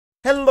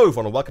Hello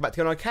everyone and welcome back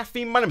to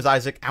Caffeine. My name is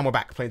Isaac and we're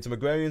back playing some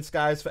Agrarian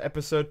guys for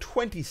episode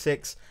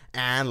 26,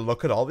 and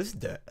look at all this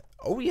dirt.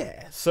 Oh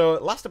yeah. So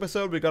last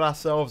episode we got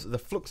ourselves the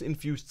Flux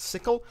Infused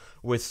Sickle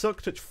with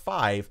Silk Touch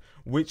 5,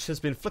 which has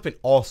been flipping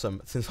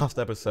awesome since last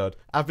episode.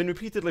 I've been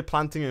repeatedly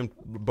planting and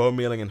bone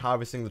mealing and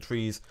harvesting the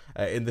trees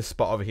in this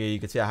spot over here.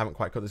 You can see I haven't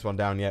quite cut this one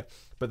down yet,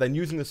 but then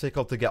using the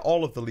sickle to get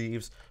all of the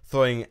leaves,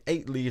 throwing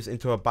 8 leaves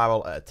into a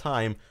barrel at a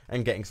time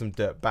and getting some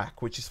dirt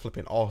back, which is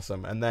flipping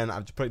awesome. And then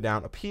I've just put it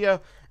down up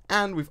here.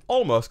 And we've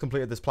almost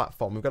completed this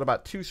platform. We've got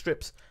about 2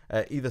 strips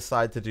either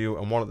side to do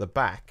and 1 at the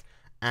back.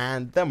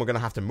 And then we're going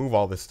to have to move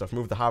all this stuff.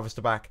 Move the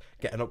harvester back,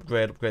 get an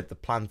upgrade the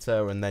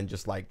planter, and then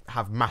just like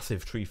have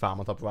massive tree farm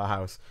on top of our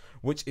house,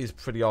 which is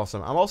pretty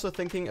awesome. I'm also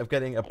thinking of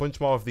getting a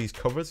bunch more of these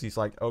covers, these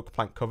like oak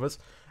plank covers,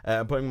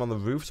 and putting them on the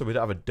roof so we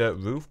don't have a dirt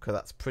roof, because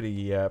that's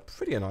pretty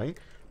annoying.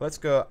 Let's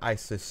go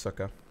ice this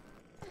sucker.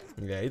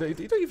 Yeah, you don't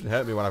even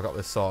hurt me when I've got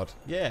this sword.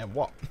 Yeah,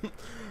 what?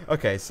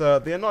 Okay, so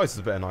the noise is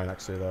a bit annoying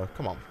actually though.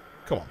 Come on.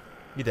 Come on.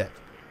 You're dead.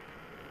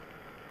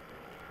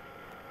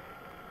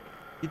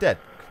 You're dead.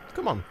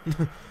 Come on.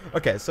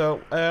 Okay,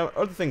 so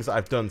other things that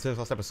I've done since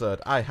last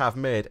episode, I have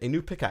made a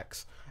new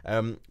pickaxe.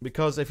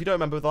 Because if you don't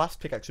remember, the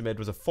last pickaxe we made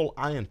was a full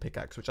iron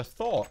pickaxe, which I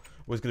thought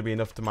was going to be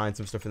enough to mine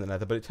some stuff in the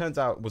nether, but it turns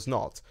out it was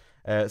not.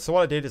 So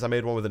what I did is I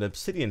made one with an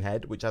obsidian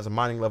head, which has a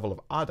mining level of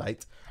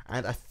ardite,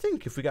 and I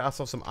think if we get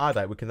ourselves some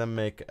ardite, we can then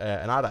make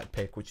an ardite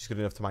pick, which is good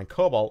enough to mine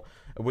cobalt,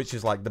 which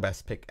is like the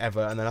best pick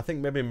ever. And then I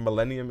think maybe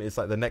millennium is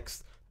like the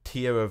next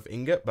tier of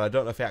ingot, but I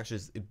don't know if it actually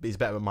is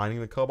better at mining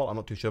than cobalt. I'm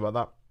not too sure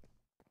about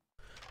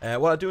that.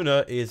 What I do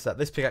know is that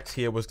this pickaxe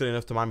here was good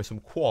enough to mine me some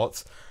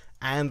quartz,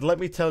 and let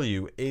me tell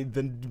you,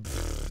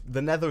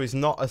 the nether is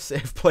not a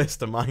safe place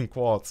to mine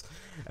quartz.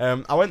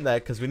 I went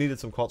there because we needed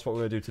some quartz, what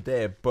we're going to do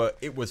today, but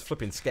it was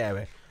flipping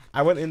scary.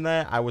 I went in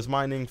there, I was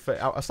mining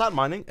I started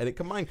mining, and it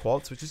can mine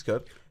quartz, which is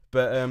good.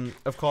 But,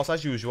 of course,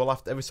 as usual,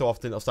 every so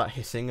often it'll start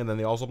hissing and then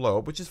they also blow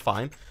up, which is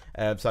fine.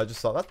 So I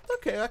just thought, that's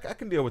okay, I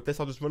can deal with this.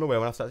 I'll just run away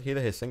when I start to hear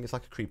the hissing. It's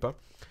like a creeper.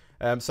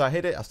 So I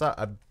hit it,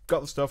 I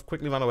got the stuff,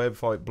 quickly ran away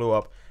before it blew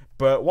up.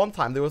 But one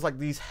time, there was like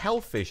these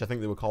hellfish, I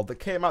think they were called, that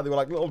came out. They were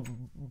like little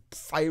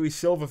fiery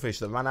silverfish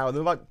that ran out. And they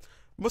were like,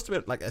 must have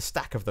been like a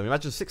stack of them.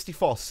 Imagine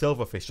 64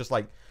 silverfish just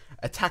like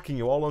attacking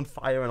you, all on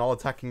fire and all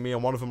attacking me.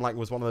 And one of them like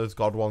was one of those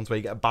god ones where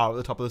you get a bar at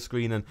the top of the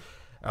screen and...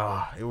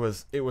 it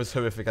was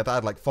horrific. I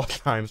died like 4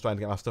 times trying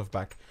to get my stuff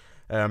back.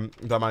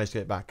 But I managed to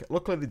get it back.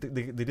 Luckily,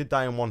 they did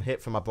die in 1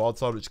 hit from my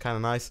broadsword, which is kind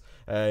of nice.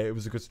 It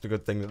was a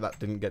good thing that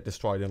didn't get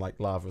destroyed in like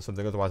lava or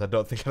something. Otherwise, I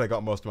don't think I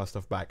got most of my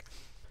stuff back.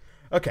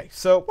 Okay,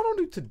 so what I'll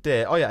do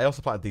today... Oh yeah, I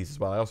also planted these as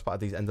well. I also planted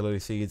these ender lily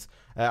seeds.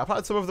 I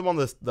planted some of them on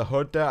the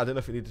hood there. I don't know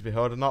if it needed to be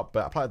hood or not,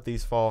 but I planted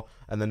these 4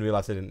 and then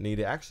realized I didn't need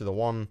it.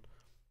 Actually,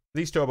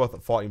 these 2 are both at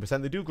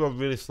 14%. They do grow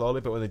really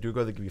slowly, but when they do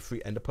grow, they give you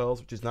 3 ender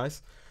pearls, which is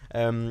nice.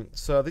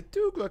 So they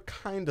do grow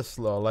kind of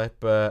slowly,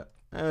 but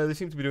they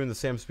seem to be doing the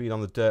same speed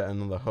on the dirt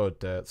and on the hood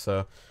dirt.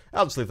 So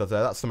I'll just leave that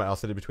there. That's something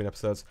else I did between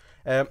episodes.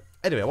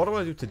 Anyway, what I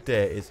want to do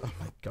today is... Oh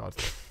my god.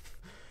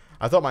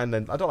 I don't like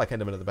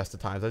Endermen at the best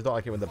of times. I don't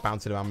like it when they're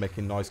bouncing around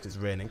making noise because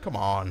it's raining. Come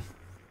on.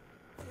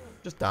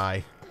 Just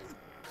die.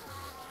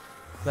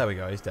 There we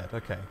go, he's dead.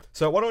 Okay.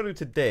 So what I want to do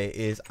today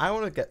is I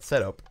want to get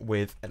set up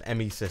with an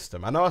ME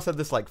system. I know I said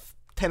this like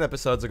 10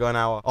 episodes ago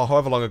now, or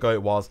however long ago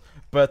it was,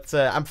 but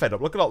I'm fed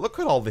up. Look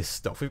at all this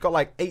stuff. We've got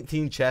like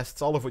 18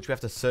 chests, all of which we have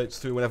to search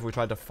through whenever we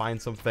try to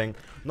find something,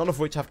 none of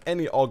which have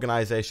any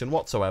organization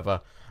whatsoever,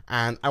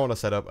 and I want to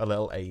set up a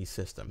little AE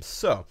system.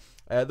 So,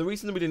 the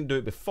reason we didn't do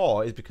it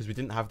before is because we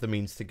didn't have the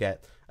means to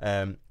get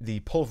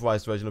the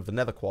pulverized version of the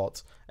nether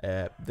quartz,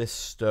 this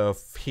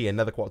stuff here,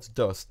 nether quartz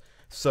dust.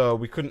 So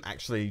we couldn't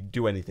actually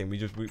do anything. We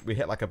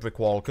hit like a brick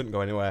wall, couldn't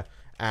go anywhere,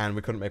 and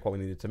we couldn't make what we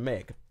needed to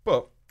make.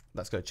 But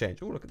that's going to change.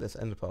 Oh, look at this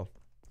ender pearl.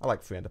 I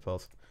like 3 ender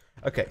pearls.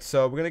 Okay,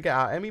 so we're going to get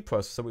our ME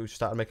processor, which we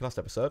started making last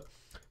episode.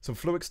 Some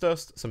fluix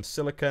dust, some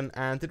silicon,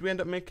 and did we end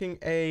up making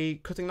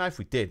a cutting knife?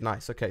 We did.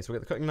 Nice. Okay, so we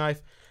get the cutting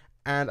knife,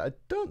 and I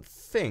don't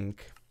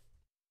think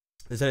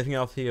there's anything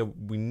else here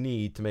we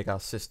need to make our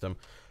system.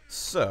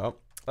 So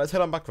let's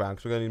head on back around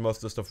because we're going to need most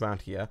of the stuff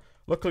around here.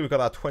 Luckily, we've got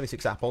our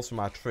 26 apples from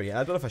our tree. And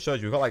I don't know if I showed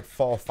you, we've got like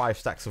 4 or 5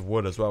 stacks of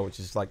wood as well, which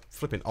is like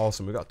flipping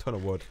awesome. We've got a ton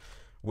of wood,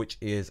 which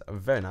is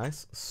very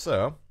nice.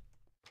 So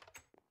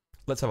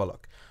let's have a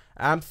look.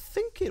 I'm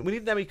thinking we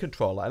need an ME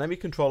controller. An ME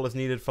controller is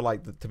needed for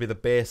like to be the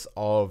base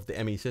of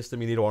the ME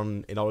system. You need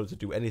one in order to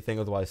do anything,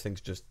 otherwise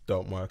things just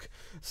don't work.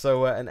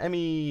 So an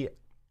ME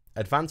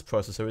advanced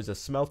processor is a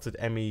smelted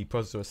ME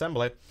processor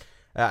assembly.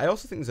 I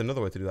also think there's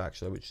another way to do that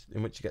actually,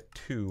 in which you get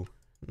 2.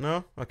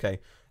 No? Okay.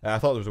 I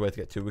thought there was a way to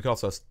get 2. We can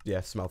also,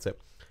 yeah, smelt it.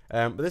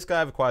 But this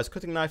guy requires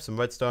cutting knife, some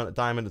redstone, a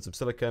diamond, and some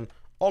silicon,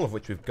 all of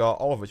which we've got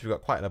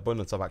quite an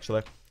abundance of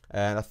actually.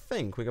 And I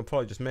think we can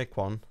probably just make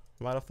one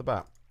right off the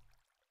bat.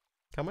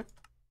 Can we?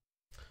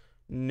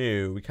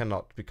 No, we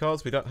cannot,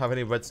 because we don't have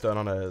any redstone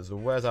on us.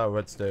 Where's our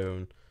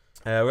redstone?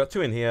 We've got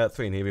 2 in here,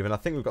 3 in here even. I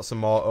think we've got some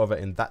more over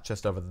in that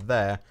chest over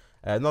there.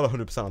 Not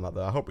 100% on that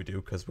though. I hope we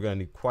do, because we're going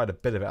to need quite a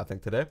bit of it, I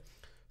think, today.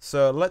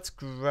 So let's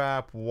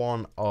grab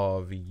one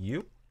of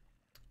you.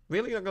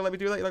 Really? You're not going to let me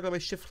do that? You're not going to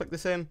let me shift click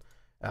this in?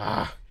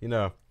 Ah, you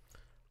know.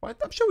 Well,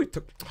 I'm sure we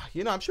took,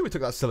 you know, I'm sure we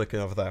took that silicon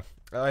over there.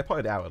 I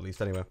pointed it out at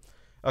least anyway.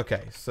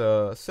 Okay,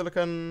 so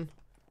silicon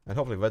and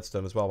hopefully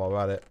redstone as well while we're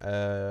at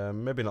it.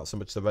 Maybe not so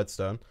much the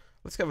redstone.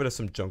 Let's get rid of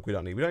some junk we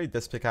don't need. We don't need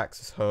this pickaxe,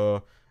 this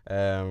hoe,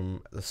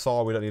 the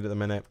saw we don't need at the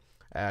minute.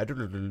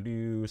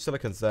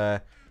 Silicon's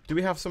there. Do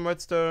we have some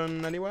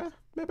redstone anywhere?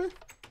 Maybe?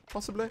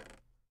 Possibly?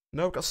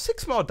 No, we've got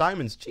 6 more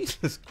diamonds.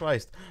 Jesus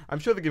Christ. I'm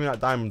sure they're giving out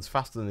diamonds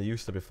faster than they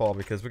used to before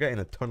because we're getting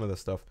a ton of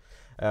this stuff.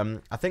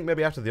 I think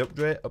maybe after the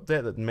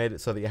update that made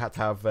it so that you had to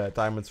have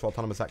diamonds for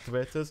autonomous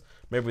activators,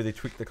 maybe they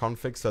tweaked the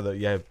config so that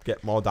you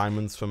get more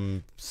diamonds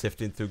from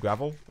sifting through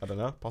gravel. I don't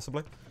know,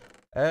 possibly.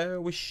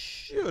 We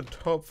should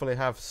hopefully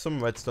have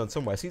some redstone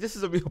somewhere. See, this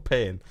is a real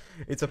pain.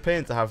 It's a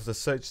pain to have to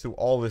search through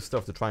all this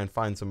stuff to try and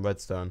find some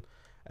redstone.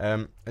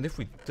 And if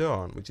we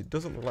don't, which it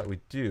doesn't look like we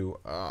do,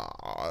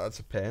 that's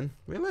a pain.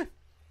 Really?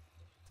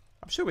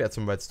 I'm sure we had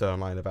some redstone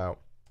lying about.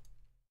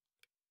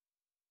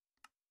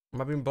 Am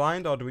I being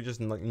blind, or do we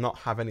just like not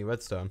have any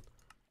redstone?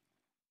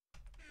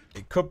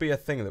 It could be a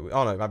thing that we...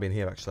 Oh no, it might be in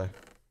here actually.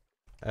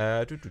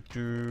 Oh,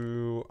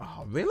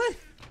 really?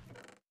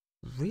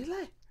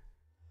 Really?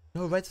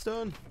 No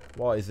redstone?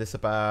 What is this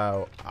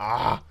about?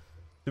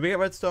 Do we get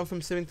redstone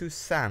from sieving through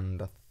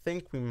sand? I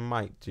think we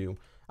might do.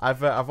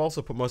 I've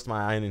also put most of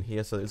my iron in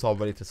here so it's all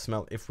ready to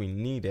smelt if we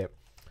need it.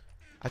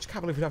 I just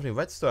can't believe we don't have any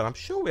redstone. I'm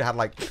sure we had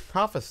like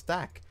half a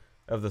stack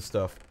of the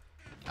stuff.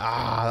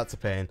 That's a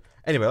pain.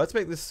 Anyway, let's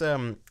make this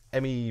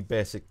ME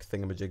basic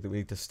thingamajig that we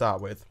need to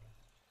start with.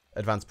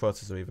 Advanced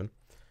processor even.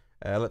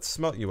 Let's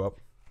smelt you up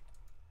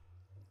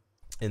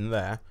in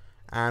there.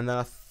 And then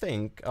I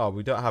think,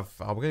 we don't have,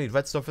 we're going to need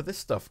redstone for this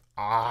stuff.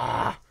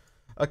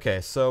 Okay,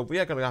 so we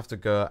are going to have to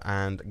go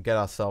and get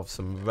ourselves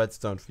some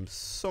redstone from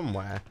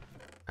somewhere.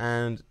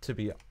 And to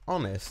be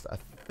honest, I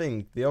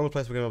think the only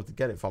place we're going to be able to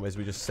get it from is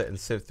we just sit and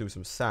sift through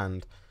some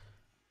sand.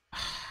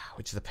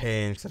 Which is a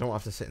pain, because I don't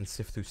have to sit and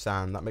sift through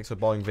sand. That makes a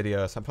boring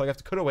video, so I'm probably going to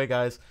have to cut away,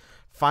 guys.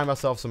 Find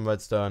myself some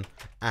redstone,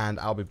 and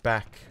I'll be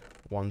back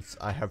once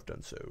I have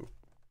done so.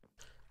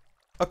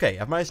 Okay,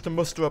 I've managed to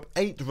muster up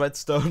 8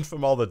 redstone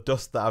from all the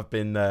dust that I've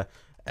been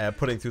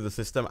putting through the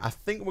system. I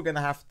think we're going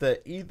to have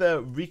to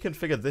either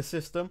reconfigure this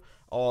system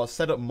or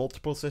set up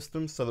multiple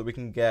systems so that we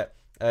can get,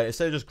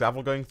 instead of just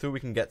gravel going through, we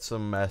can get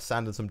some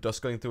sand and some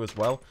dust going through as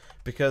well.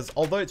 Because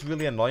although it's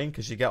really annoying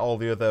because you get all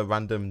the other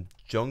random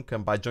junk,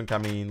 and by junk I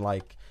mean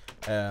like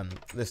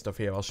this stuff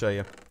here, I'll show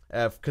you.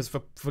 Because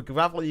for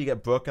gravel you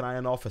get broken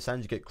iron ore, for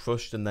sand you get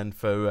crushed, and then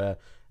for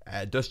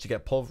dust you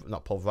get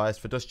not pulverized.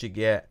 For dust you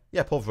get,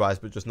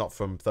 pulverized, but just not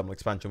from thermal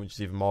expansion, which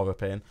is even more of a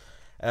pain.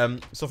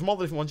 So from all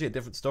the different ones you get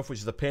different stuff, which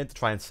is a pain to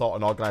try and sort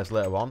and organize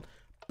later on.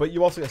 But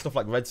you also get stuff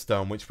like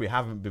redstone, which we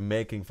haven't been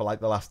making for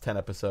like the last 10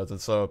 episodes, and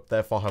so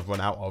therefore have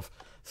run out of.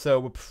 So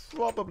we're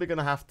probably going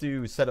to have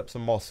to set up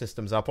some more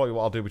systems. Now probably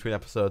what I'll do between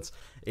episodes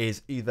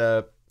is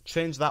either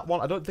change that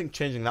one. I don't think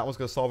changing that one's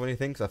going to solve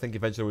anything, because I think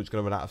eventually we're just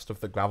going to run out of stuff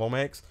that gravel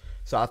makes.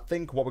 So I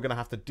think what we're going to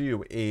have to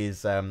do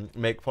is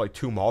make probably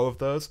 2 more of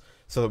those,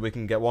 so that we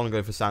can get one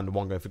going for sand and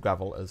one going for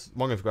gravel,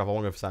 one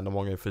going for sand and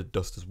one going for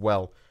dust as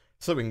well,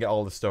 so we can get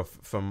all the stuff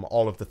from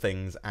all of the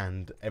things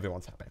and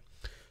everyone's happy.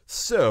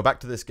 So back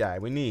to this guy.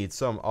 We need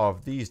some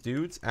of these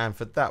dudes, and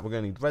for that we're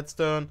going to need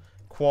redstone,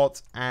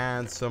 quartz,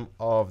 and some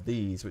of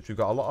these, which we've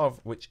got a lot of,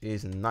 which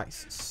is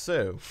nice.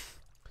 So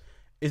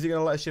is it going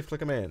to let us shift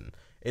click them in?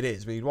 It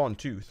is. We need 1,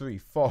 2, 3,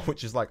 4,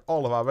 which is like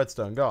all of our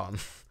redstone gone.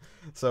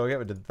 So we get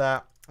rid of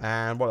that.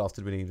 And what else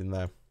did we need in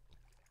there?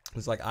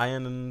 It's like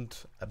iron and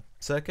a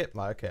circuit.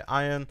 Like, okay,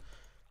 iron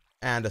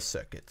and a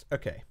circuit.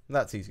 Okay,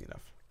 that's easy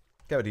enough.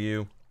 Get rid of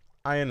you.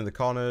 Iron in the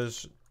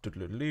corners.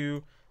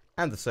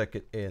 And the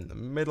circuit in the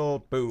middle.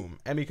 Boom.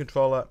 ME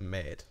controller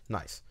made.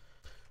 Nice.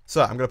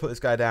 So I'm going to put this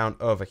guy down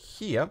over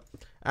here.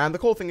 And the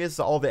cool thing is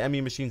that all the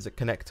ME machines that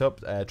connect up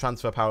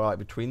transfer power like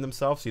between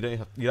themselves. So you don't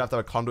have to have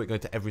a conduit going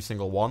to every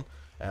single one,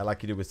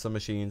 like you do with some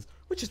machines,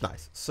 which is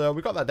nice. So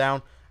we got that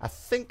down. I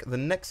think the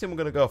next thing we're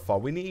going to go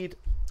for,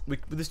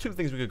 there's 2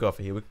 things we could go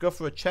for here. We could go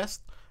for a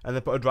chest and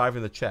then put a drive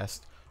in the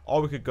chest.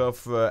 Or we could go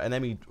for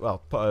an ME,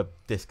 put a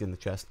disk in the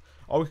chest.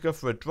 Or we could go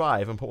for a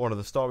drive and put one of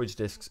the storage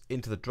disks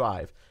into the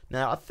drive.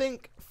 Now, I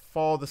think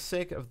for the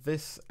sake of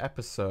this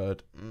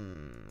episode,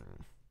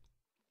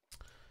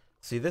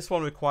 see, this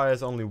one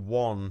requires only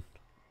 1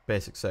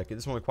 basic circuit.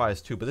 This one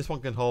requires 2, but this one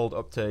can hold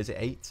up to, is it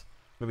 8?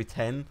 Maybe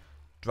 10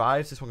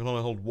 drives. This one can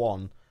only hold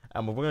 1.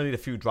 And we're going to need a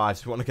few drives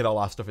if we want to get all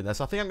our stuff in there.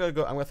 So I think I'm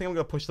going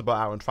to push the boat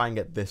out and try and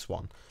get this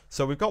one.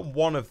 So we've got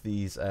one of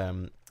these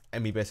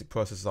ME basic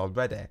processors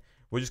already.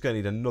 We're just going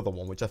to need another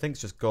one, which I think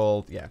is just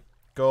gold. Yeah,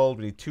 gold.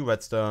 We need 2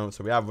 redstone.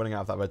 So we are running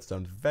out of that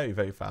redstone very,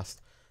 very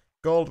fast.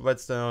 Gold,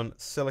 redstone,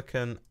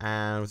 silicon,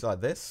 and was it like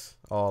this?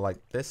 Or like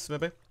this,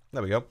 maybe?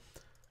 There we go.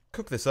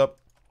 Cook this up.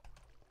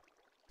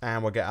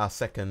 And we'll get our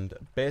second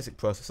basic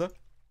processor.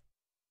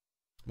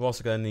 We're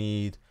also going to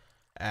need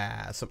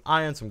some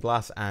iron, some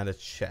glass, and a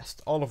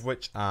chest. All of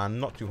which are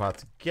not too hard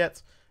to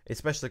get,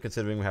 especially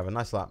considering we have a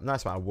nice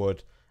amount of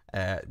wood.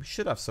 We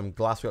should have some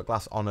glass. We got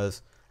glass on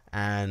us.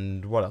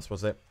 And what else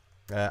was it?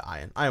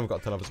 Iron. Iron we've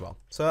got a ton of as well.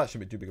 So that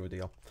shouldn't be too big of a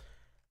deal.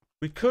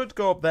 We could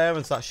go up there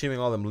and start shooting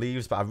all them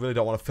leaves, but I really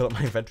don't want to fill up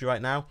my inventory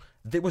right now.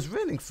 It was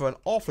raining for an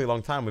awfully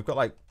long time. We've got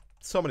like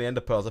so many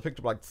ender pearls. I picked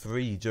up like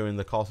 3 during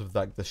the course of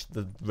like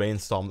the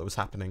rainstorm that was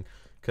happening.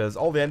 Because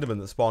all the endermen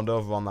that spawned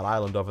over on that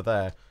island over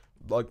there,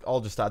 like all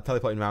just started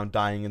teleporting around,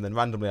 dying, and then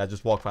randomly I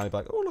just walk around and be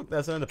like, oh look,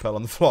 there's an ender pearl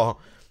on the floor.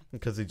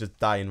 Because they just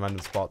die in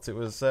random spots. It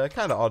was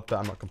kind of odd, but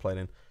I'm not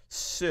complaining.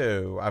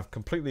 So, I've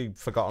completely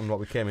forgotten what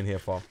we came in here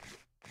for.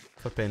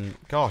 Flipping,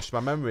 gosh, my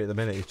memory at the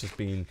minute has just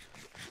been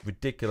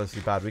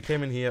ridiculously bad. We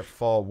came in here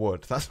for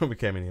wood. That's what we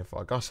came in here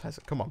for. Gosh,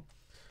 come on.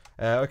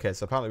 Okay,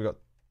 so apparently we've got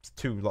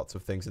 2 lots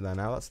of things in there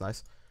now. That's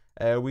nice.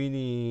 We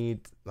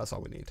need, that's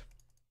all we need.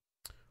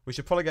 We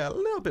should probably get a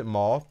little bit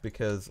more,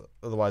 because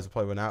otherwise we'll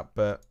probably run out,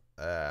 but,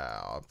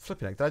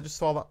 flipping heck, did I just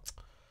saw that?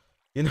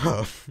 You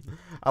know,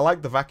 I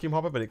like the vacuum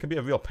hopper, but it can be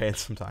a real pain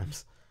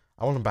sometimes.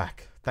 I want them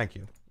back. Thank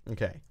you.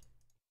 Okay.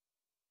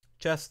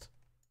 Chest.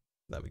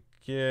 There we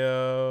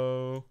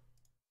go.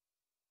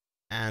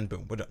 And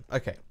boom, we're done.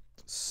 Okay.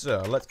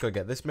 So, let's go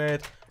get this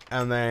made.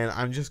 And then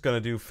I'm just going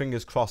to do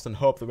fingers crossed and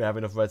hope that we have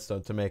enough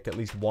redstone to make at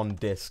least 1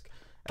 disc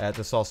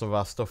to store some of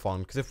our stuff on.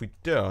 Because if we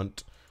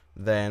don't,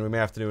 then we may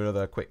have to do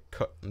another quick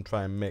cut and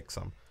try and make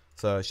some.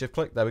 So, shift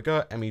click. There we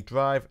go. ME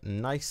drive.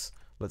 Nice.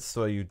 Let's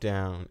throw you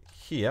down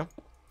here.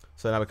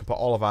 So now we can put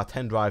all of our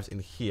 10 drives in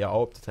here,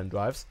 or up to 10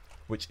 drives,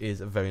 which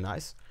is very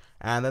nice.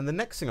 And then the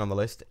next thing on the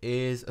list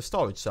is a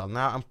storage cell.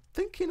 Now, I'm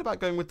thinking about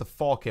going with the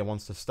 4K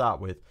ones to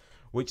start with,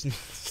 which needs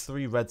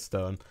 3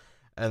 redstone,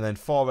 and then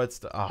 4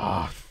 redstone.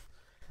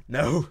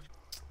 No.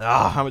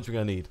 How much are we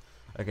going to need?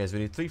 Okay, so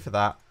we need 3 for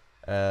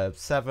that.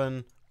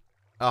 7.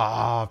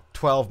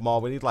 12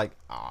 more. We need like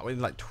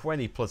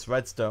 20 plus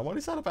redstone. What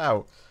is that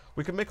about?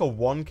 We can make a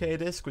 1K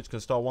disk, which can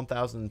store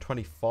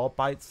 1024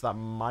 bytes. That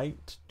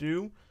might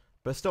do.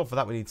 But still, for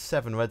that, we need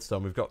 7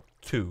 redstone. We've got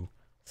 2.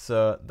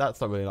 So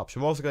that's not really an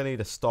option. We're also going to need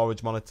a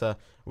storage monitor,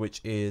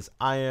 which is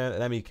iron,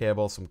 an ME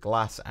cable, some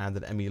glass,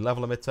 and an ME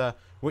level emitter,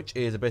 which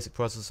is a basic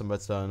processor, some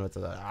redstone.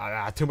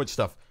 Too much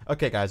stuff.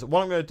 Okay, guys,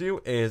 what I'm going to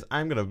do is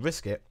I'm going to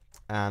risk it,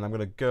 and I'm going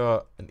to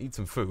go and eat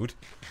some food,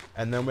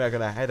 and then we're going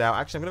to head out.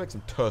 Actually, I'm going to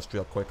make some toast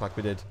real quick, like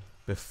we did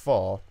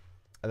before,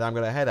 and then I'm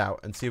going to head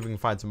out and see if we can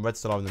find some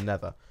redstone ore in the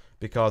nether.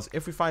 Because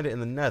if we find it in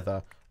the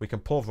nether, we can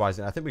pulverize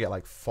it. I think we get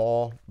like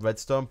 4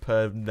 redstone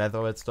per nether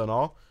redstone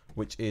ore,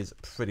 which is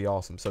pretty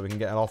awesome. So we can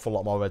get an awful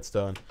lot more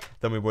redstone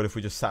than we would if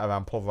we just sat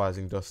around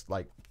pulverizing dust,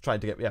 like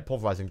trying to get,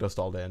 pulverizing dust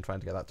all day and trying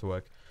to get that to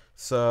work.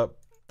 So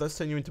let's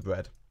turn you into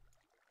bread.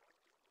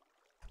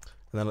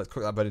 And then let's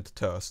cook that bread into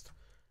toast.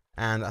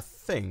 And I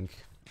think,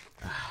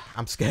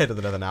 I'm scared of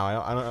the nether now.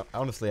 I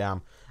honestly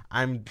am.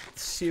 I'm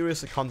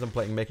seriously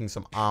contemplating making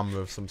some armor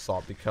of some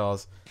sort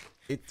because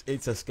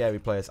it's a scary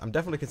place. I'm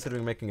definitely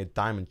considering making a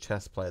diamond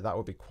chest plate. That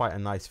would be quite a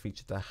nice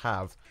feature to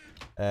have.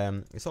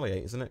 It's only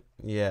 8, isn't it?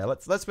 Yeah,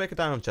 let's make a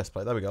diamond chest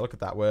plate. There we go. Look at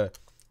that. We're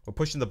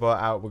pushing the boat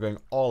out. We're going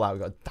all out.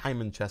 We've got a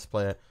diamond chest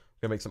plate. We're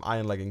gonna make some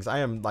iron leggings. I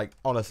am like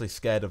honestly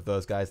scared of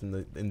those guys in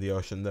the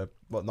ocean.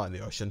 Well, not in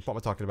the ocean. What am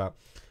I talking about?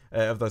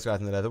 Of those guys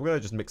in the nether. We're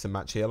gonna just mix and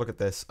match here. Look at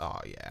this.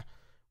 Oh yeah,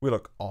 we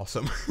look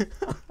awesome.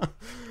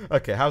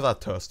 Okay, how's our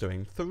toast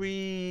doing?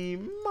 3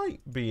 might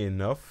be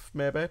enough,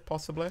 maybe,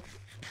 possibly.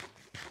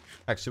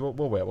 Actually,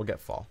 we'll wait. We'll get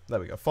 4. There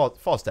we go.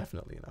 4's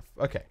definitely enough.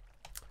 Okay.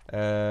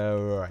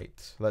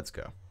 Right. Let's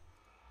go.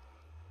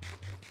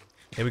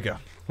 Here we go.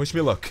 Wish me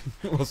luck.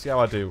 We'll see how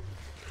I do.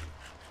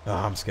 Oh,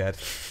 I'm scared.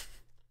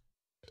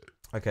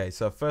 Okay,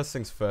 so first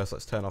things first,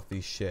 let's turn off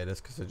these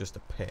shaders because they're just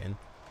a pain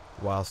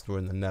whilst we're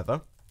in the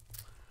nether.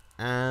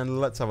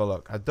 And let's have a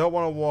look. I don't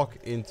want to walk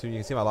into... You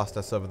can see my last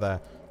test over there.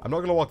 I'm not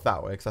going to walk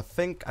that way because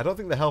I don't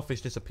think the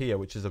hellfish disappear,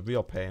 which is a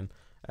real pain.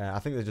 I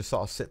think they just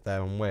sort of sit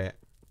there and wait.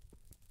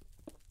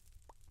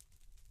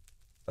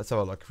 Let's have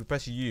a look. If we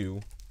press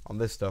U on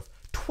this stuff,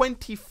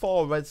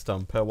 24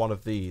 redstone per one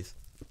of these.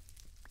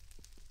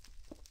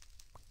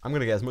 I'm going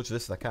to get as much of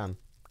this as I can.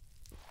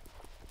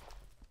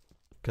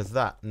 Because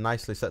that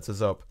nicely sets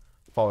us up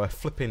for a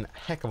flipping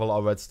heck of a lot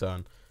of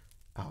redstone.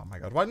 Oh my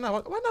god, why didn't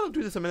I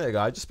do this a minute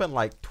ago? I just spent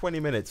like 20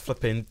 minutes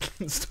flipping,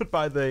 stood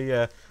by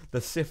the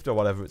sift or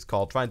whatever it's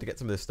called, trying to get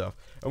some of this stuff.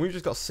 And we've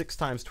just got 6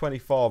 times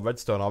 24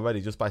 redstone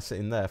already just by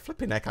sitting there.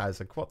 Flipping heck,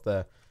 Isaac, what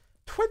the...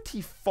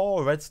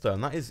 24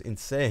 redstone, that is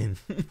insane.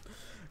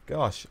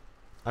 Gosh.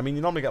 I mean,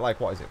 you normally get like,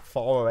 what is it,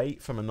 4 or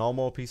 8 from a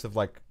normal piece of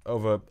like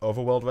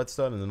overworld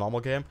redstone in the normal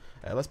game.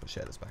 Let's put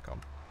shaders back on.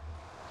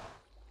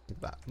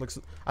 That looks...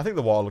 I think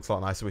the wall looks a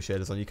lot nicer with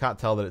shaders on. You can't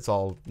tell that it's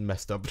all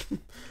messed up.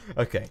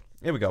 Okay,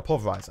 here we go.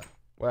 Pulverizer.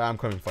 Well, I'm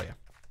coming for you.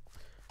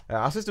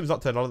 Our system's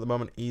not turned on at the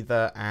moment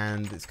either,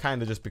 and it's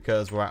kind of just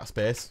because we're out of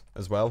space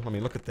as well. I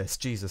mean, look at this.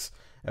 Jesus.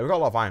 We've got a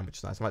lot of iron, which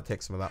is nice. I might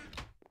take some of that.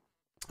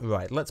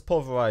 Right, let's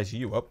pulverize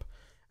you up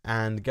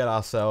and get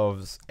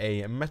ourselves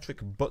a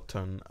metric butt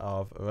ton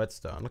of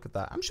redstone. Look at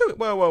that. I'm sure...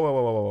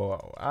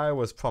 Whoa. I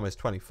was promised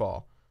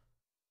 24.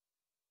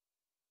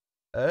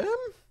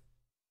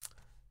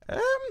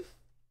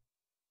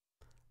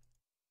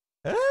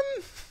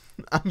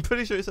 I'm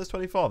pretty sure it says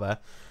 24 there.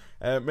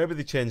 Maybe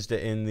they changed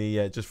it in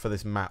the just for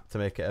this map to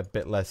make it a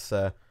bit less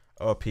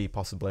OP,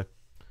 possibly.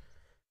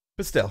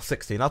 But still,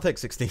 16. I'll take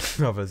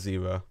 16 over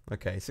 0.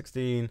 Okay,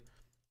 16.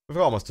 We've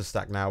got almost a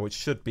stack now, which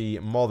should be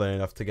more than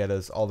enough to get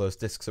us all those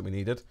discs that we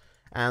needed.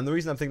 And the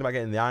reason I'm thinking about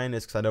getting the iron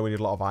is because I know we need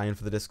a lot of iron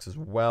for the discs as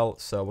well.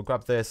 So we'll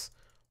grab this.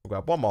 We'll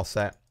grab one more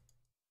set.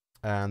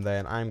 And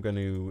then I'm going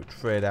to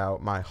trade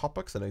out my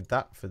hopper because I need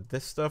that for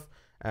this stuff.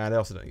 And I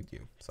also don't need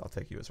you, so I'll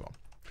take you as well.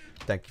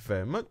 Thank you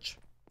very much.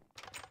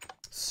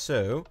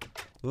 So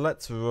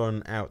let's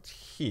run out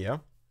here.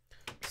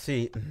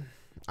 See,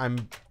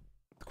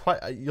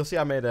 you'll see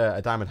I made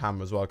a diamond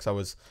hammer as well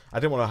because I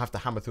didn't want to have to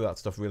hammer through that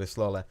stuff really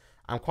slowly.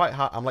 I'm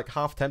like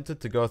half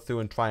tempted to go through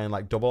and try and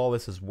like double all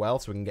this as well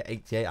so we can get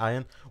 88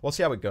 iron. We'll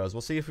see how it goes.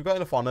 We'll see if we've got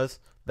enough on us,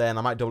 then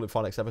I might double it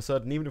for next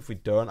episode. And even if we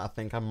don't, I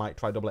think I might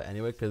try double it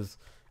anyway because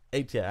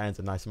 88 iron's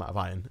a nice amount of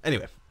iron.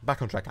 Anyway,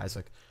 back on track,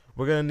 Isaac.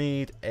 We're gonna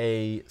need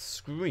a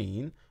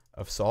screen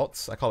of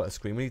sorts. I call it a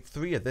screen. We need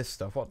 3 of this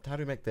stuff. How do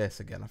we make this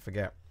again? I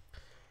forget.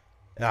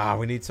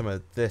 We need some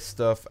of this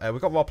stuff. We've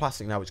got raw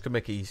plastic now, which could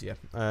make it easier.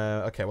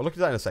 Okay, we'll look at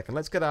that in a second.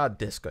 Let's get our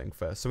disc going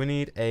first. So we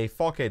need a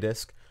 4K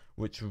disc,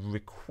 which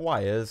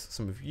requires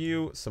some of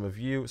you. So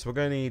we're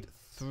going to need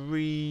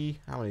 3.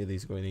 How many of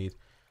these are we going to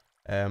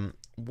need?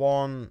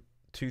 1,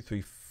 2,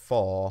 3,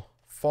 4.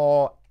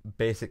 4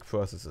 basic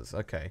processors.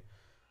 Okay.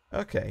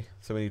 Okay,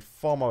 so we need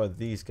 4 more of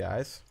these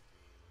guys.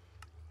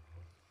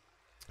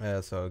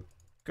 So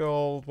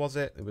gold, was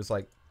it? It was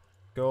like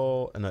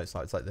gold. No, it's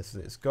not. It's like this.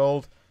 It's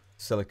gold,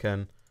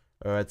 silicon,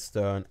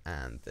 redstone,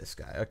 and this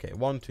guy. Okay,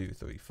 1, 2,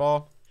 3,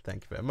 4.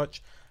 Thank you very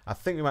much. I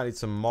think we might need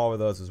some more of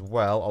those as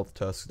well. All the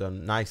toasts are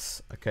done.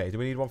 Nice. Okay, do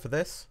we need one for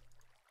this?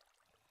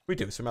 We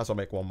do, so we might as well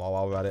make one more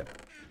while we're at it.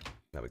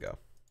 There we go.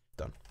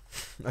 Done.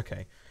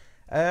 Okay.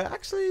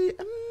 Actually,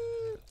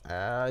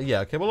 yeah,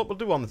 okay, we'll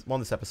do one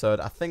this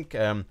episode. I think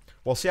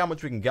we'll see how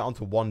much we can get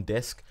onto one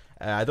disc.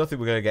 I don't think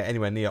we're going to get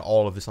anywhere near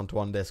all of this onto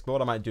one disc, but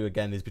what I might do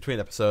again is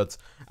between episodes,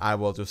 I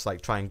will just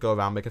like try and go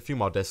around, make a few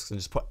more discs, and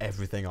just put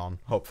everything on,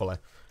 hopefully.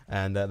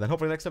 And then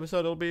hopefully next episode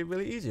it'll be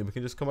really easy, and we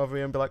can just come over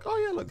here and be like, oh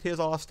yeah, look, here's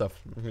all our stuff.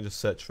 We can just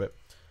search for it,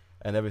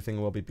 and everything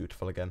will be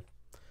beautiful again.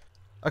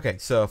 Okay,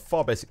 so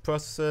 4 basic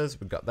processors,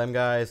 we've got them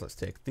guys. Let's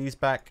take these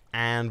back,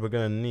 and we're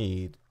going to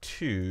need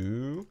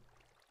to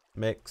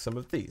make some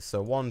of these.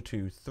 So 1,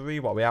 2, 3.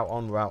 What are we out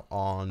on? We're out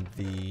on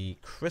the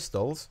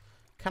crystals.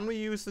 Can we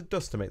use the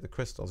dust to make the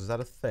crystals? Is that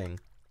a thing?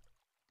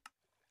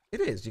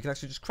 It is. You can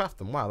actually just craft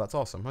them. Wow, that's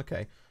awesome.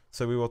 Okay,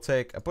 so we will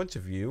take a bunch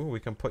of you. We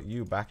can put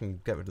you back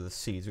and get rid of the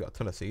seeds. We've got a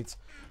ton of seeds.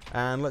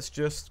 And let's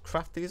just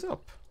craft these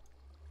up.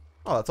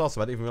 Oh, that's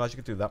awesome. I didn't even realize you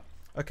could do that.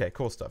 Okay,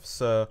 cool stuff.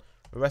 So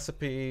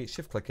recipe,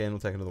 shift click in, we'll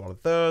take another one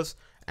of those.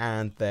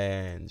 And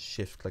then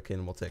shift click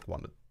in, we'll take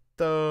one of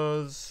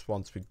those.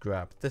 Once we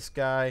grab this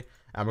guy.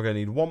 And we're going to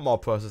need one more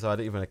processor. I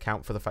didn't even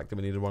account for the fact that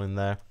we needed one in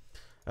there.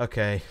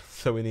 Okay,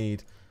 so we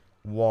need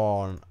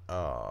one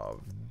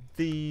of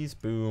these.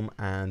 Boom.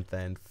 And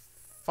then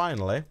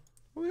finally,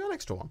 we got an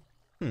extra one.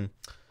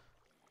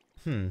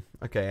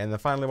 Okay, and then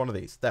finally one of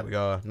these. There we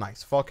go.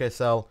 Nice. 4K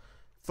cell.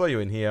 Throw you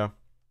in here.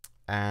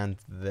 And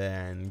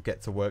then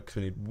get to work.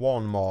 So we need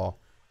one more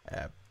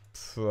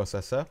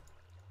processor.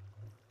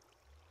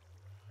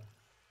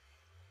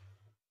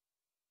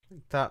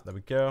 Like that. There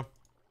we go.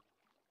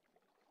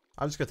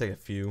 I'm just going to take a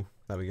few.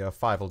 There we go.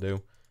 5 will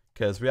do.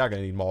 Because we are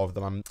going to need more of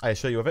them. I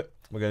assure you of it.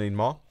 We're going to need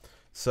more.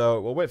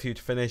 So we'll wait for you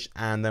to finish.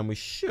 And then we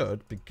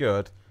should be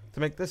good to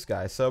make this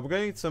guy. So we're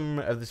going to need some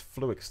of this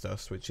fluid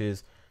dust, which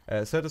is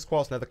Certus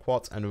quartz, nether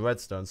quartz, and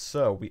redstone.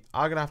 So we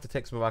are going to have to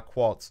take some of our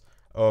quartz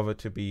over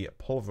to be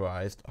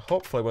pulverized.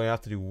 Hopefully we'll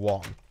have to do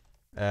 1.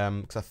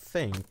 Because I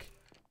think...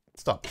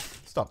 Stop.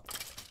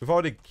 We've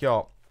already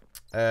got...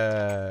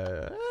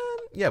 yeah,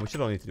 we should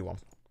only need to do 1.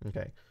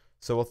 Okay.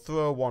 So we'll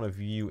throw one of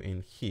you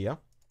in here.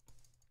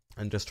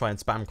 And just try and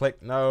spam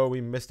click. No,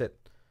 we missed it.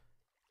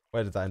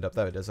 Where did that end up?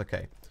 There it is.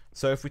 Okay.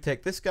 So if we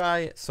take this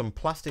guy, some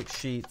plastic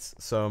sheets,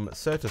 some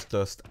Certus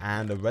dust,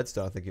 and a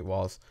redstone, I think it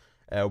was,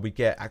 we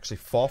get actually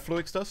 4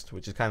 fluid dust,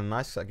 which is kind of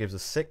nice. That gives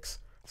us 6.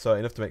 So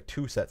enough to make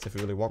 2 sets if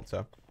we really want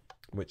to,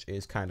 which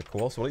is kind of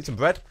cool. So we'll eat some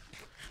bread,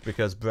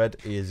 because bread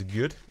is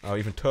good. Or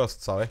even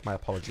toast, sorry. My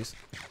apologies.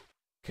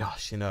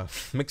 Gosh, you know,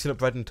 mixing up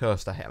bread and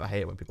toast, I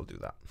hate it when people do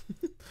that.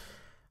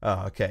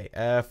 Oh, okay.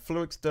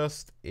 Fluid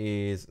dust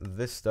is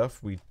this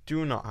stuff. We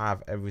do not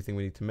have everything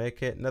we need to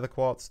make it. Nether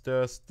quartz,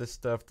 dust, this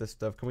stuff, this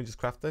stuff. Can we just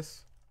craft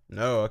this?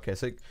 No, okay.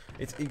 So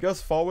it goes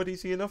forward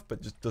easy enough,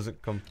 but just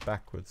doesn't come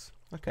backwards.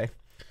 Okay.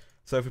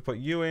 So if we put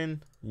you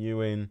in,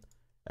 and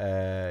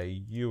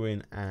you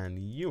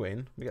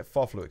in, we get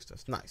 4 fluid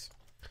dust. Nice.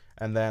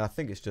 And then I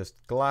think it's just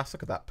glass.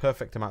 Look at that.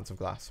 Perfect amounts of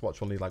glass.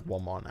 Watch, we'll need like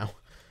 1 more now.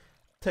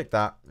 Take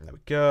that. There we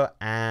go.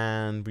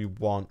 And we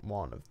want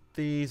one of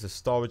these, a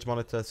storage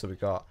monitor. So we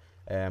got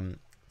what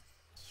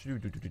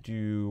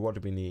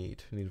do we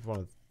need? We need one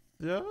of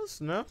those.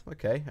 No,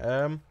 okay.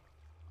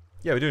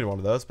 Yeah, we're doing one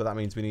of those, but that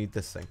means we need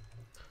this thing.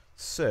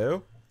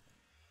 So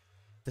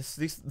this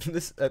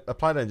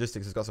applied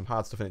Energistics has got some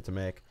hard stuff in it to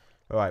make.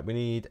 All right, we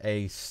need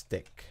a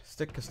stick.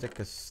 Stick.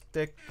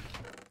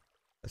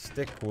 A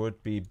stick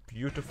would be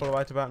beautiful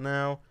right about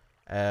now.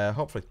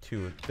 Hopefully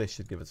 2 of this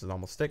should give us a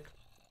normal stick.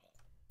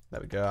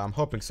 There we go. I'm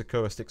hoping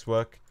Sakura sticks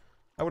work.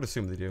 I would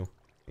assume they do.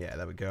 Yeah,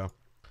 there we go.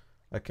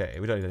 Okay,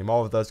 we don't need any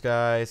more of those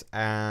guys.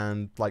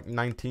 And like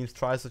 19th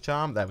tries the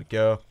charm. There we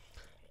go.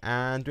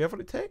 And do we have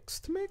what it takes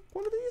to make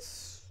one of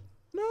these?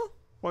 No?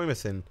 What are we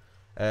missing?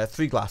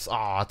 3 glass.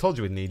 Ah, I told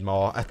you we'd need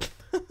more.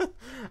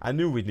 I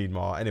knew we'd need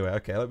more. Anyway,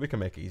 okay, we can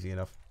make it easy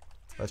enough.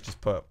 Let's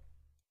just put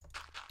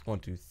 1,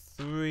 2,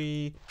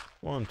 3.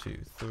 1, 2,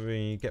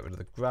 3. Get rid of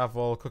the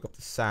gravel. Cook up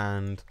the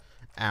sand.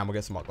 And we'll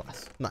get some more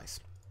glass. Nice.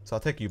 So I'll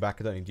take you back.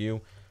 I don't need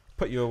you.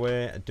 Put you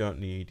away. I don't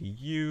need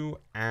you.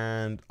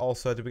 And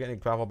also, did we get any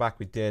gravel back?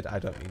 We did. I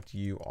don't need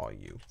you or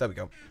you. There we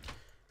go.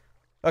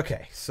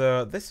 Okay,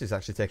 so this is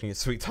actually taking its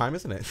sweet time,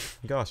 isn't it?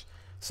 Gosh.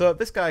 So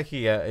this guy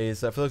here is,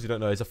 for those who don't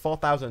know, is a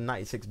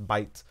 4096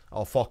 byte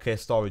or 4K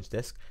storage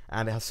disk,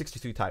 and it has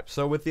 63 types.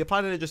 So with the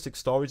applied Energistics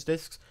storage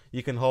disks,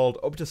 you can hold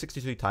up to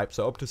 63 types,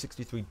 so up to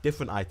 63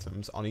 different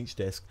items on each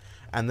disk,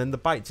 and then the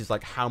bytes is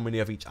like how many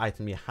of each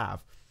item you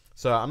have.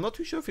 So I'm not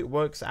too sure if it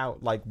works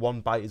out like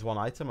 1 byte is 1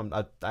 item.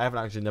 I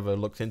haven't actually never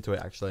looked into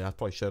it, actually. I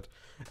probably should,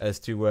 as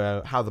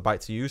to how the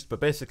bytes are used. But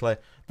basically,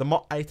 the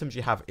more items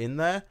you have in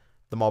there,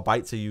 the more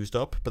bytes are used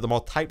up, but the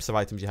more types of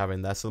items you have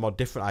in there, so the more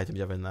different items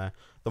you have in there,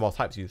 the more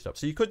types are used up.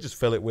 So you could just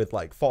fill it with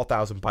like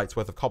 4,000 bytes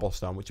worth of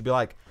cobblestone, which would be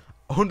like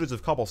hundreds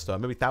of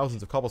cobblestone, maybe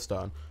thousands of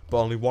cobblestone, but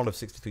only 1 of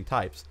 63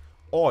 types.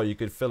 Or you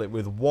could fill it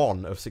with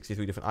 1 of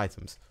 63 different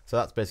items. So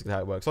that's basically how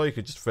it works. Or you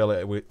could just fill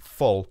it with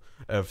full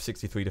of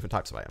 63 different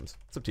types of items.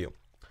 It's up to you.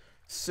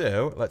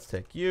 So let's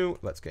take you,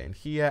 let's get in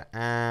here,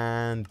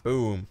 and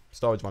boom,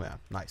 storage monitor.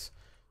 Nice.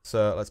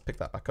 So let's pick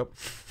that back up.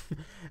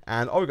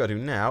 And all we got to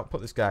do now,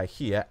 put this guy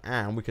here,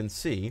 and we can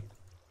see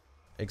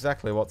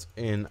exactly what's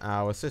in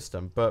our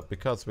system. But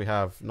because we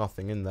have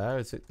nothing in there,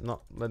 is it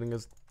not letting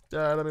us...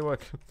 let me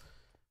work.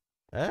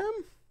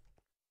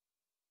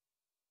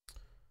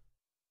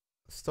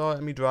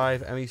 Store ME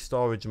drive, ME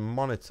storage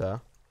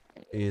monitor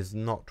is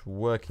not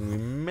working. We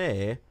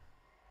may,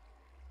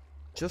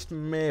 just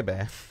maybe,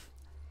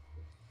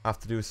 have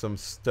to do some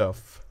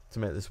stuff to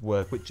make this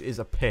work, which is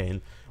a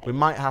pain. We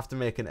might have to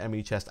make an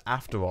ME chest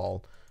after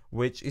all,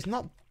 which is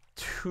not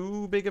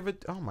too big of a...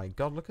 Oh my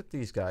god, look at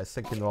these guys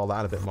thinking all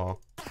that a bit more.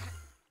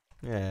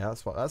 Yeah,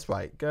 that's right. That's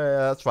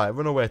right.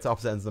 Run away to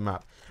opposite ends of the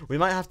map. We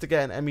might have to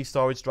get an ME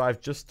storage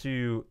drive just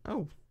to...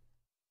 Oh.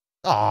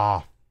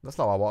 Ah, that's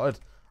not what I wanted.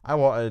 I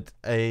wanted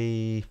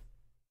a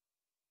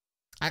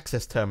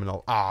access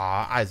terminal.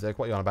 Ah, Isaac,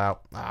 what are you on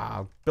about?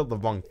 Ah, built the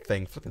wrong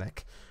thing. Flipping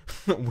heck.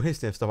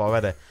 Wasting stuff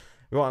already.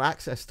 We want an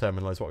access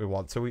terminal is what we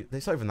want. So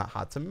it's not even that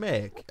hard to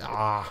make.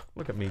 Ah,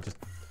 look at me just...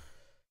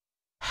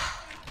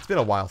 It's been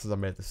a while since I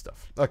made this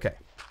stuff. Okay.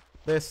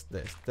 This.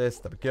 There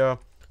we go.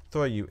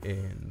 Throw you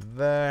in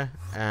there.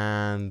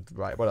 And,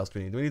 right, what else do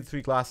we need? We need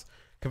 3 glass.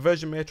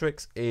 Conversion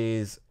matrix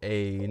is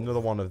another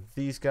one of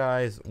these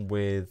guys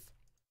with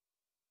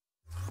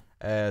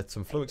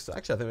some fluids.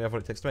 Actually, I think we have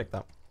what it takes to make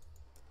that,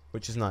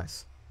 which is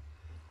nice.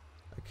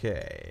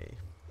 Okay.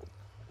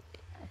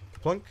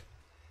 Plunk.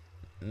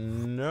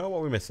 No, what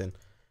are we missing?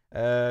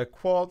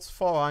 Quartz,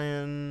 4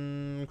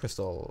 iron,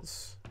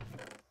 crystals.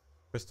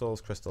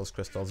 Crystals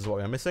is what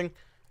we are missing.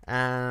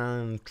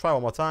 And try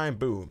one more time.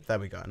 Boom. There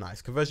we go.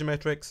 Nice. Conversion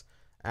matrix.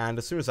 And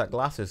as soon as that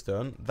glass is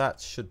done, that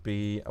should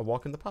be a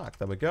walk in the park.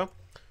 There we go.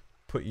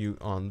 Put you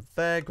on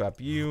there. Grab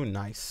you.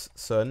 Nice.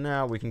 So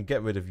now we can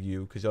get rid of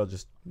you because you're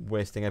just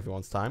wasting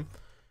everyone's time.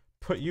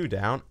 Put you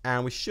down.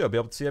 And we should be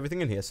able to see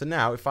everything in here. So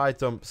now if I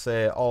dump,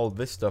 say, all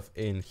this stuff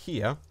in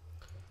here.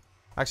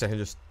 Actually, I can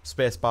just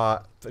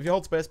spacebar. If you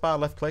hold spacebar,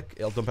 left click,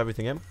 it'll dump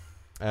everything in.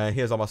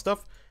 Here's all my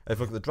stuff. If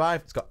you look at the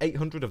drive, it's got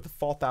 800 of the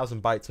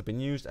 4,000 bytes have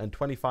been used, and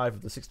 25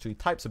 of the 63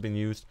 types have been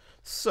used.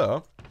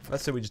 So,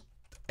 let's say we just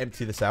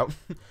empty this out.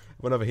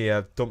 Run over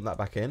here, dump that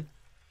back in.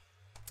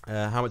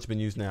 How much has been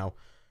used now?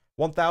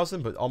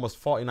 1,000, but almost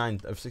 49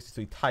 of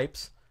 63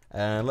 types.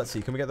 And let's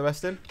see, can we get the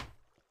rest in?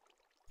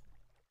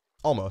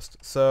 Almost.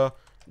 So,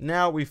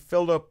 now we've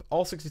filled up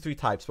all 63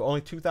 types, but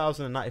only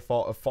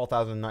 2,094 of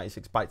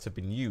 4,096 bytes have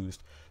been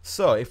used.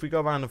 So, if we go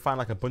around and find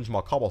like a bunch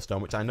more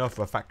cobblestone, which I know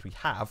for a fact we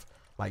have,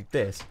 like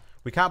this,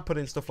 we can't put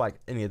in stuff like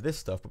any of this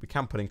stuff, but we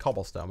can put in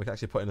cobblestone. We can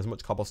actually put in as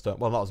much cobblestone,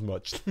 well, not as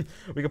much.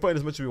 We can put in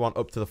as much as we want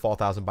up to the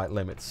 4,000 byte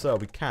limit. So,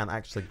 we can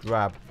actually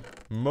grab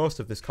most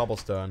of this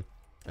cobblestone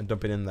and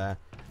dump it in there.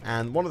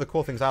 And one of the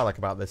cool things I like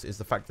about this is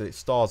the fact that it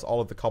stores all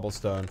of the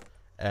cobblestone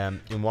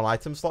in one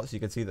item slot. So, you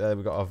can see that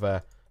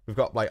we've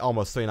got like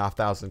almost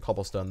 3,500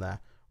 cobblestone there,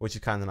 which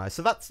is kind of nice.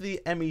 So that's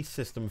the ME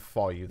system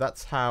for you.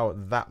 That's how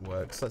that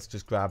works. Let's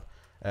just grab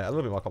a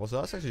little bit more cobblestone.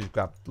 Let's actually just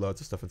grab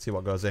loads of stuff and see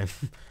what goes in.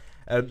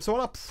 So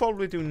what I'll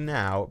probably do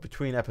now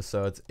between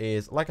episodes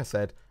is, like I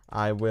said,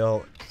 I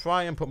will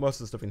try and put most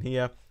of the stuff in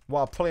here. What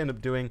I'll probably end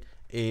up doing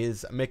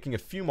is making a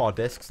few more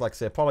discs, like I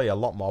say, probably a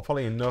lot more,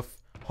 probably enough,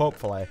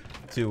 hopefully,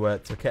 to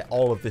get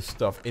all of this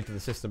stuff into the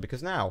system.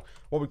 Because now,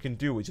 what we can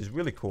do, which is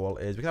really cool,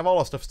 is we can have all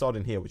our stuff stored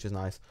in here, which is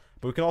nice.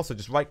 But we can also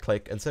just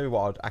right-click and say we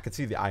wanted, I could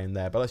see the iron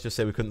there, but let's just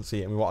say we couldn't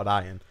see it and we wanted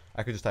iron.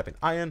 I could just type in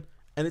iron,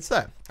 And it's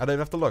there. I don't even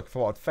have to look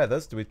for what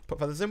feathers. Do we put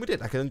feathers in? We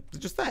did. I can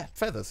just there.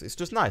 Feathers. It's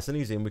just nice and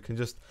easy, and we can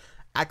just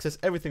access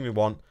everything we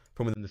want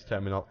from within this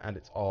terminal, and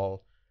it's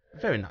all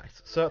very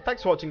nice. So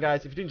thanks for watching,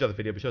 guys. If you did enjoy the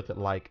video, be sure to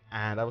like,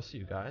 and I will see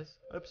you guys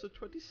on episode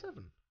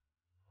 27.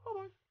 Bye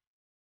bye.